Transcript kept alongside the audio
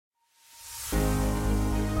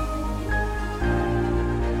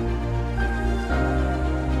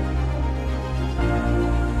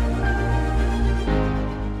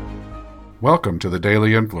Welcome to the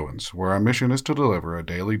Daily Influence, where our mission is to deliver a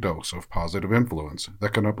daily dose of positive influence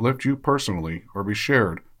that can uplift you personally or be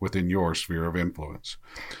shared within your sphere of influence.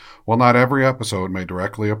 While not every episode may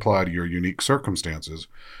directly apply to your unique circumstances,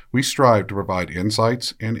 we strive to provide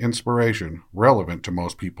insights and inspiration relevant to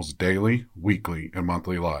most people's daily, weekly, and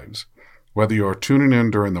monthly lives. Whether you're tuning in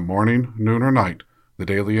during the morning, noon, or night, the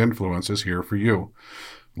Daily Influence is here for you.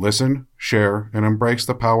 Listen, share, and embrace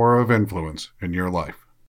the power of influence in your life.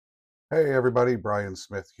 Hey everybody, Brian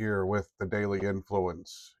Smith here with the Daily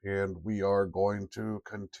Influence, and we are going to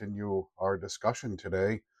continue our discussion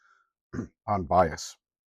today on bias.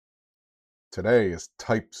 Today is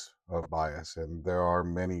types of bias, and there are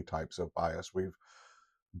many types of bias. We've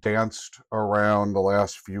danced around the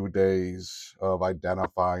last few days of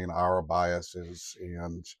identifying our biases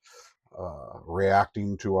and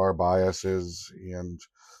reacting to our biases and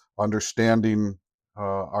understanding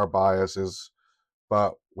our biases,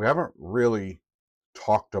 but we haven't really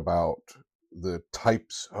talked about the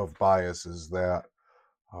types of biases that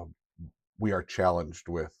um, we are challenged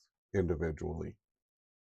with individually.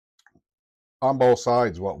 On both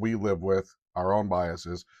sides, what we live with, our own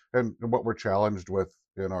biases, and what we're challenged with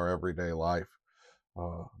in our everyday life.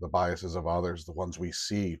 The biases of others, the ones we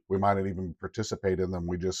see. We might not even participate in them.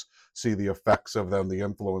 We just see the effects of them, the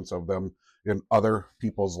influence of them in other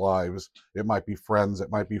people's lives. It might be friends, it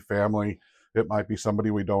might be family, it might be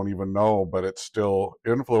somebody we don't even know, but it still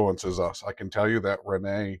influences us. I can tell you that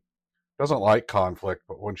Renee doesn't like conflict,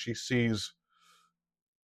 but when she sees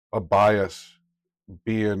a bias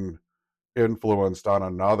being influenced on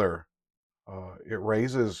another, it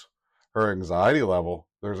raises her anxiety level.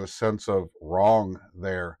 There's a sense of wrong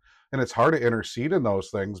there. And it's hard to intercede in those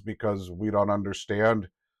things because we don't understand.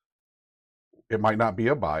 It might not be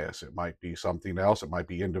a bias, it might be something else, it might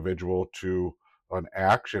be individual to an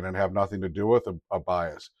action and have nothing to do with a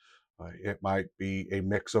bias. It might be a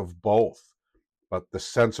mix of both, but the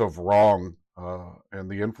sense of wrong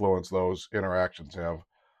and the influence those interactions have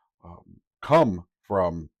come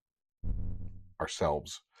from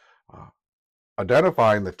ourselves. Uh,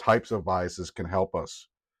 Identifying the types of biases can help us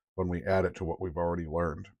when we add it to what we've already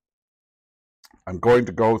learned. I'm going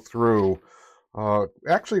to go through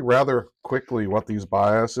actually rather quickly what these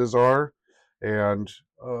biases are, and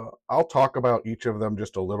I'll talk about each of them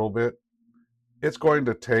just a little bit. It's going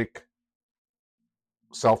to take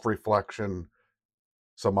self-reflection,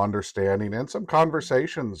 some understanding, and some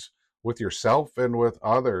conversations with yourself and with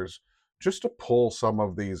others just to pull some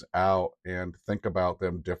of these out and think about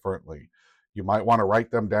them differently. You might want to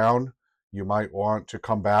write them down. You might want to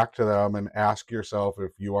come back to them and ask yourself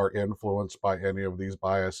if you are influenced by any of these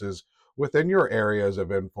biases within your areas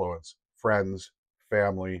of influence, friends,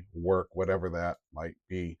 family, work, whatever that might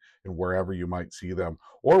be, and wherever you might see them,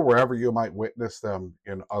 or wherever you might witness them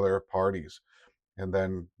in other parties. And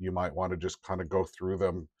then you might want to just kind of go through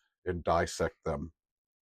them and dissect them.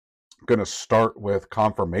 I'm going to start with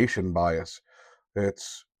confirmation bias.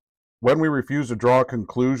 It's when we refuse to draw a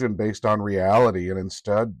conclusion based on reality and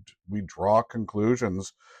instead we draw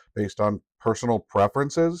conclusions based on personal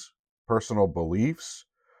preferences, personal beliefs,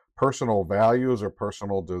 personal values, or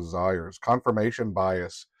personal desires. Confirmation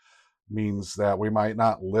bias means that we might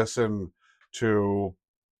not listen to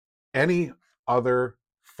any other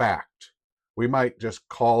fact. We might just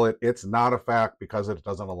call it, it's not a fact because it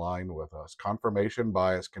doesn't align with us. Confirmation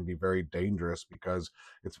bias can be very dangerous because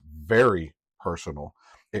it's very personal.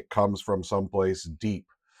 It comes from someplace deep.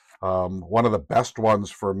 One of the best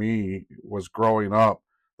ones for me was growing up,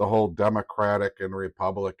 the whole Democratic and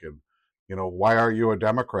Republican. You know, why are you a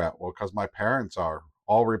Democrat? Well, because my parents are.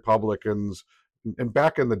 All Republicans, and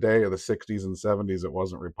back in the day of the 60s and 70s, it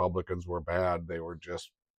wasn't Republicans were bad. They were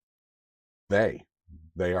just they.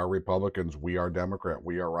 They are Republicans. We are Democrat.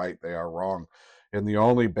 We are right. They are wrong. And the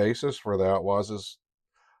only basis for that is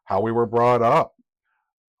how we were brought up.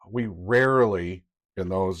 We rarely in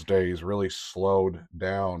those days really slowed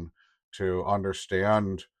down to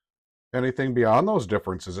understand anything beyond those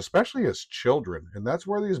differences, especially as children. And that's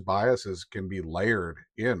where these biases can be layered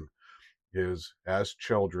in, is as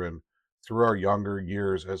children, through our younger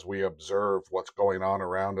years, as we observe what's going on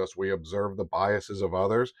around us, we observe the biases of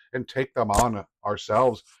others and take them on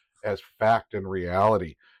ourselves as fact and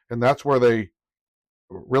reality. And that's where they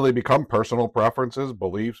really become personal preferences,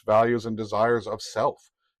 beliefs, values, and desires of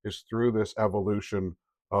self, is through this evolution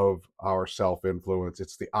of our self influence.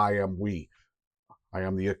 It's the I am we. I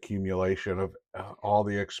am the accumulation of all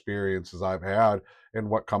the experiences I've had. And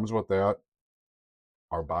what comes with that,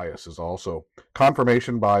 our biases also.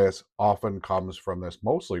 Confirmation bias often comes from this,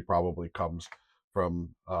 mostly probably comes from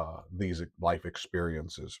these life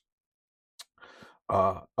experiences.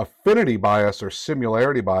 Affinity bias or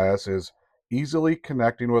similarity bias is easily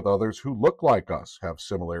connecting with others who look like us, have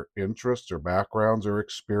similar interests or backgrounds or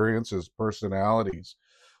experiences, personalities.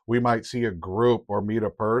 We might see a group or meet a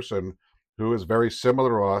person who is very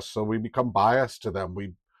similar to us, so we become biased to them.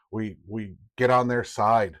 We get on their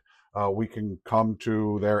side. We can come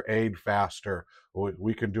to their aid faster.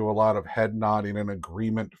 We can do a lot of head nodding and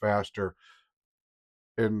agreement faster.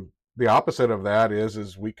 And the opposite of that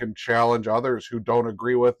is we can challenge others who don't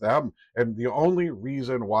agree with them, and the only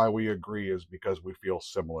reason why we agree is because we feel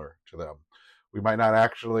similar to them. We might not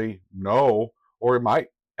actually know, or we might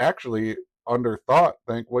actually under thought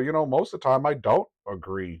think, well, most of the time I don't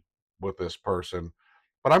agree with this person,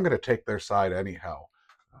 but I'm going to take their side anyhow,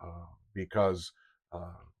 because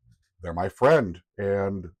uh, they're my friend,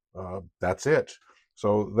 and that's it.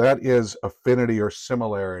 So that is affinity or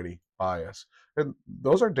similarity bias. And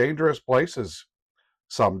those are dangerous places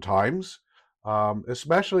sometimes,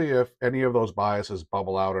 especially if any of those biases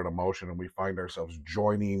bubble out in emotion and we find ourselves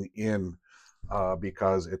joining in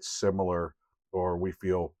because it's similar or we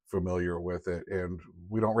feel familiar with it and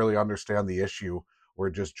we don't really understand the issue.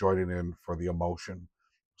 We're just joining in for the emotion.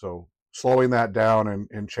 So slowing that down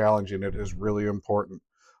and challenging it is really important.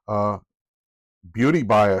 Uh, Beauty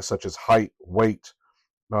bias, such as height, weight,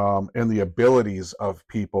 and the abilities of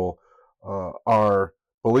people, are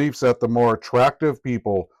beliefs that the more attractive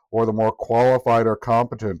people or the more qualified or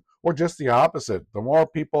competent, or just the opposite, the more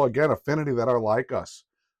people, again, affinity that are like us,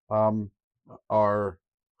 um, are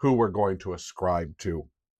who we're going to ascribe to.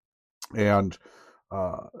 And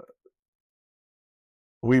uh,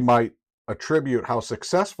 we might attribute how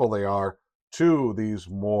successful they are to these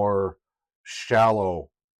more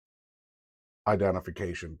shallow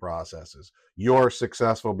identification processes. You're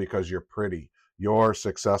successful because you're pretty. You're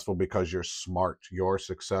successful because you're smart. You're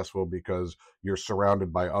successful because you're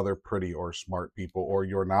surrounded by other pretty or smart people, or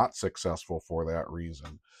you're not successful for that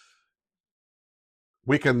reason.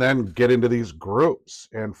 We can then get into these groups,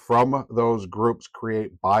 and from those groups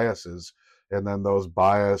create biases, and then those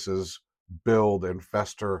biases build and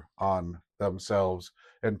fester on themselves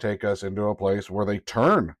and take us into a place where they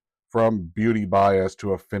turn from beauty bias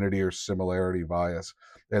to affinity or similarity bias,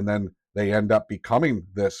 and then they end up becoming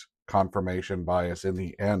this confirmation bias in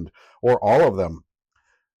the end, or all of them.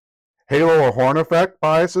 Halo or horn effect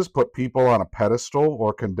biases put people on a pedestal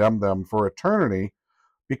or condemn them for eternity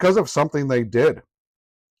because of something they did.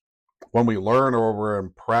 When we learn or we're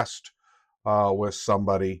impressed with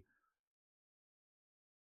somebody,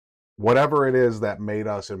 whatever it is that made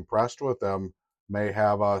us impressed with them may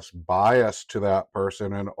have us biased to that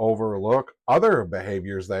person and overlook other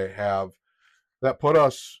behaviors they have that put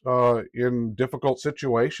us in difficult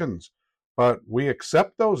situations. But we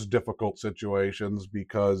accept those difficult situations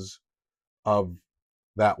because of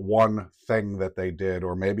that one thing that they did,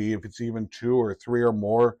 or maybe if it's even two or three or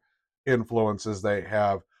more influences they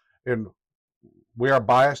have. And we are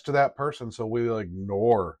biased to that person, so we will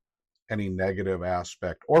ignore any negative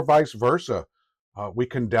aspect, or vice versa. We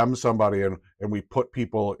condemn somebody and we put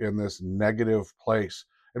people in this negative place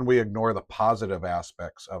and we ignore the positive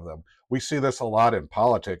aspects of them. We see this a lot in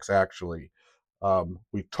politics, actually.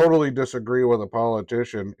 We totally disagree with a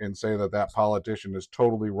politician and say that that politician is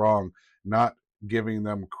totally wrong, not giving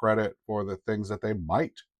them credit for the things that they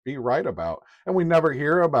might be right about. And we never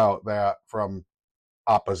hear about that from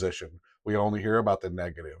opposition. We only hear about the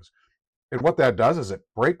negatives. And what that does is it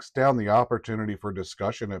breaks down the opportunity for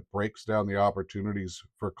discussion. It breaks down the opportunities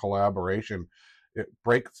for collaboration. It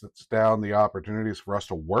breaks down the opportunities for us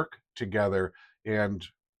to work together. And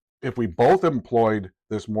if we both employed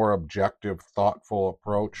this more objective, thoughtful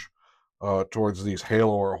approach towards these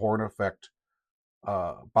halo or horn effect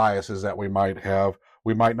biases that we might have,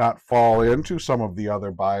 we might not fall into some of the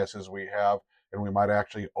other biases we have, and we might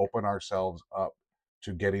actually open ourselves up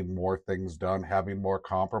to getting more things done, having more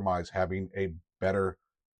compromise, having a better,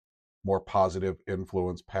 more positive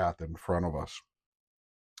influence path in front of us.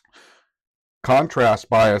 Contrast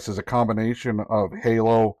bias is a combination of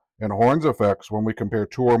halo and horns effects when we compare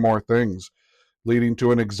two or more things, leading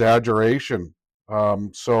to an exaggeration.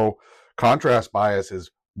 So, contrast bias is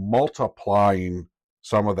multiplying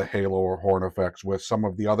some of the halo or horn effects with some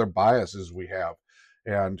of the other biases we have,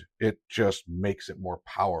 and it just makes it more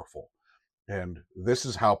powerful. And this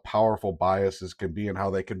is how powerful biases can be and how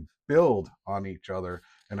they can build on each other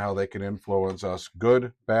and how they can influence us,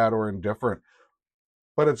 good, bad, or indifferent.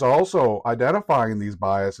 But it's also identifying these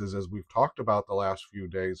biases, as we've talked about the last few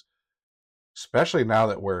days, especially now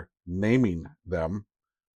that we're naming them,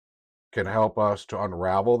 can help us to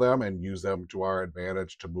unravel them and use them to our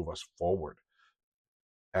advantage to move us forward.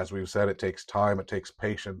 As we've said, it takes time, it takes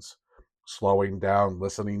patience, slowing down,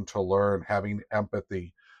 listening to learn, having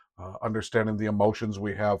empathy, understanding the emotions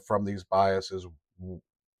we have from these biases,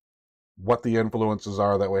 what the influences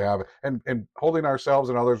are that we have, and holding ourselves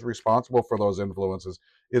and others responsible for those influences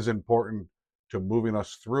is important to moving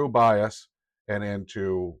us through bias and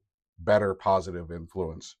into better positive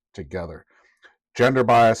influence together. Gender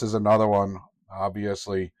bias is another one,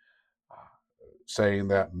 obviously, saying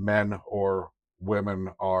that men or women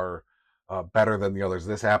are better than the others.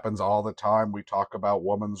 This happens all the time. We talk about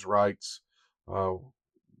women's rights, uh,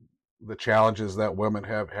 the challenges that women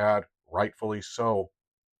have had, rightfully so,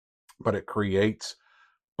 but it creates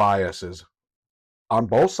biases on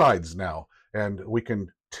both sides now, and we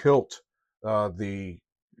can tilt the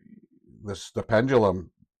the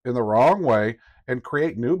pendulum in the wrong way and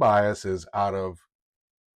create new biases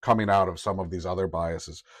coming out of some of these other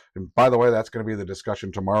biases. And by the way, that's going to be the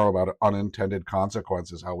discussion tomorrow about unintended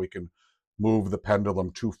consequences, how we can move the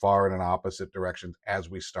pendulum too far in an opposite direction as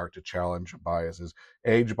we start to challenge biases.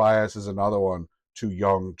 Age bias is another one. Too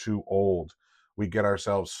young, too old. We get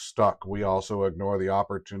ourselves stuck. We also ignore the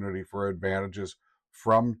opportunity for advantages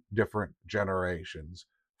from different generations,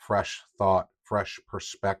 fresh thought, fresh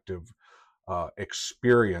perspective,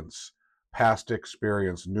 experience, past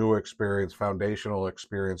experience, new experience, foundational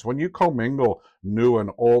experience. When you commingle new and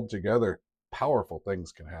old together, powerful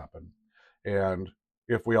things can happen. And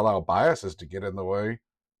if we allow biases to get in the way,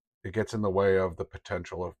 it gets in the way of the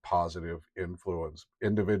potential of positive influence,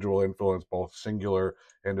 individual influence, both singular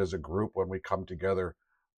and as a group when we come together,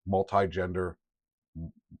 multi-gender,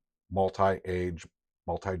 multi-age,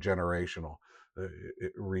 multi-generational.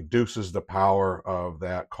 It reduces the power of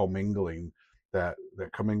that commingling, that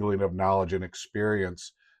commingling of knowledge and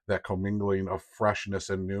experience, that commingling of freshness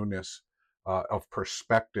and newness, of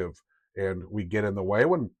perspective, and we get in the way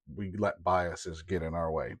when we let biases get in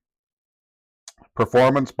our way.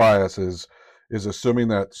 Performance biases is assuming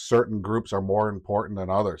that certain groups are more important than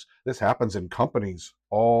others. This happens in companies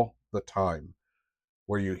all the time,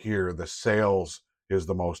 where you hear the sales is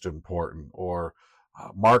the most important, or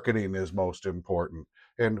marketing is most important.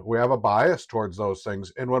 And we have a bias towards those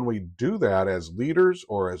things. And when we do that as leaders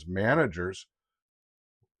or as managers,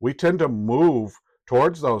 we tend to move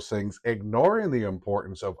towards those things, ignoring the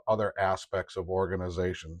importance of other aspects of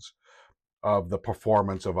organizations, of the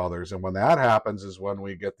performance of others. And when that happens is when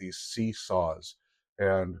we get these seesaws,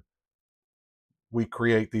 and we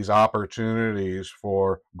create these opportunities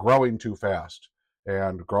for growing too fast.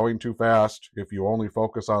 And growing too fast, if you only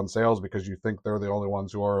focus on sales because you think they're the only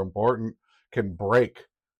ones who are important, can break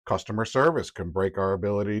customer service, can break our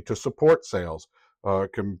ability to support sales,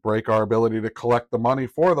 can break our ability to collect the money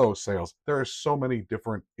for those sales. There are so many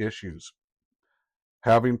different issues.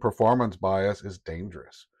 Having performance bias is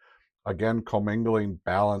dangerous. Again, commingling,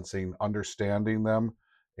 balancing, understanding them,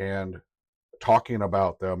 and talking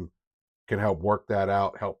about them can help work that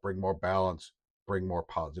out, help bring more balance, bring more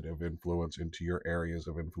positive influence into your areas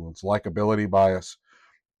of influence. Likability bias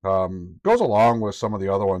goes along with some of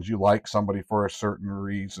the other ones. You like somebody for a certain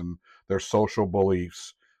reason, their social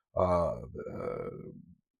beliefs, uh,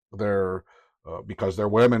 their because they're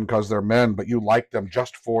women, because they're men, but you like them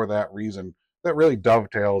just for that reason. That really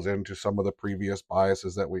dovetails into some of the previous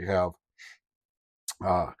biases that we have.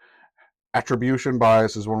 Uh, Attribution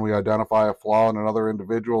bias is when we identify a flaw in another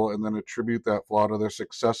individual and then attribute that flaw to their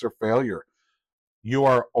success or failure. You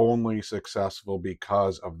are only successful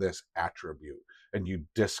because of this attribute, and you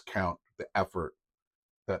discount the effort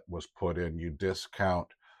that was put in. You discount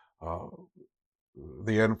uh,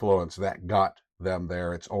 the influence that got them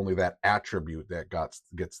there. It's only that attribute that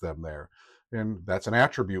gets them there. And that's an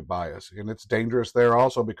attribute bias. And it's dangerous there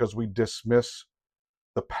also because we dismiss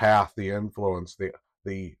the path, the influence,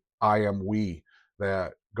 the I am we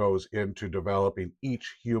that goes into developing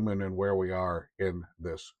each human and where we are in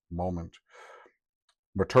this moment.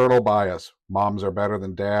 Maternal bias. Moms are better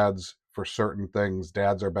than dads for certain things.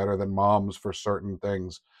 Dads are better than moms for certain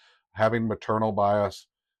things. Having maternal bias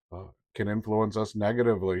can influence us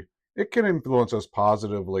negatively. It can influence us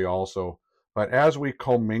positively also. But as we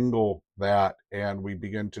commingle that and we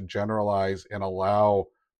begin to generalize and allow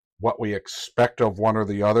what we expect of one or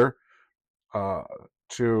the other uh,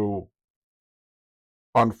 to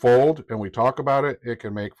unfold and we talk about it, it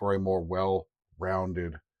can make for a more well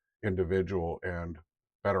rounded individual and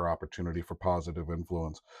better opportunity for positive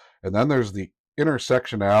influence. And then there's the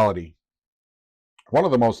intersectionality, one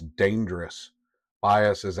of the most dangerous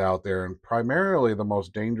biases out there, and primarily the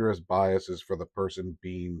most dangerous biases for the person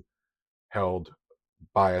being held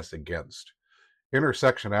bias against.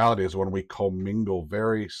 Intersectionality is when we commingle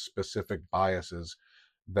very specific biases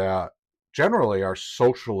that generally are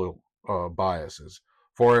social biases.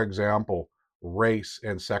 For example, race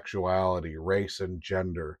and sexuality, race and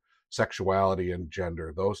gender, sexuality and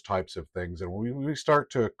gender, those types of things. And when we start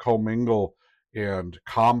to commingle and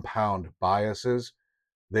compound biases,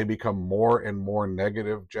 they become more and more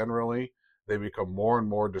negative generally. They become more and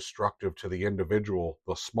more destructive to the individual,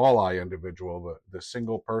 the small I individual, the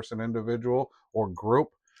single person individual or group.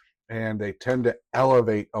 And they tend to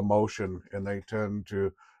elevate emotion, and they tend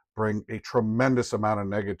to bring a tremendous amount of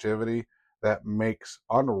negativity that makes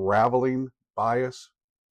unraveling bias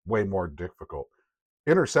way more difficult.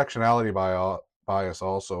 Intersectionality bias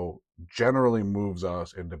also generally moves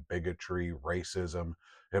us into bigotry, racism,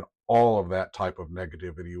 and all of that type of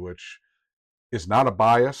negativity, which is not a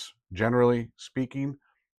bias, generally speaking.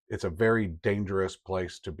 It's a very dangerous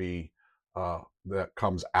place to be. That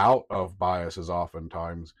comes out of biases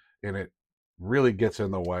oftentimes, and it really gets in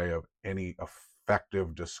the way of any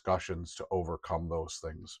effective discussions to overcome those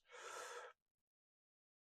things.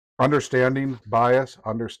 Understanding bias,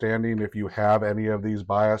 understanding if you have any of these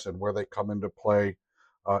bias and where they come into play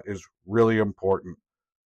is really important.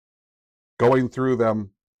 Going through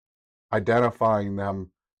them, identifying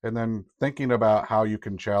them, and then thinking about how you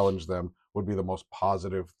can challenge them would be the most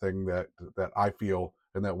positive thing that I feel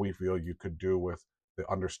and that we feel you could do with the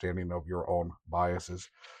understanding of your own biases.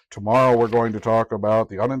 Tomorrow we're going to talk about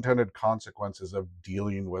the unintended consequences of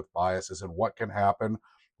dealing with biases and what can happen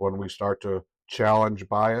when we start to challenge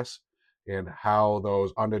bias and how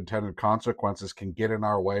those unintended consequences can get in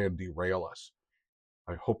our way and derail us.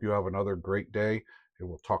 I hope you have another great day, and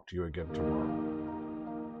we'll talk to you again tomorrow.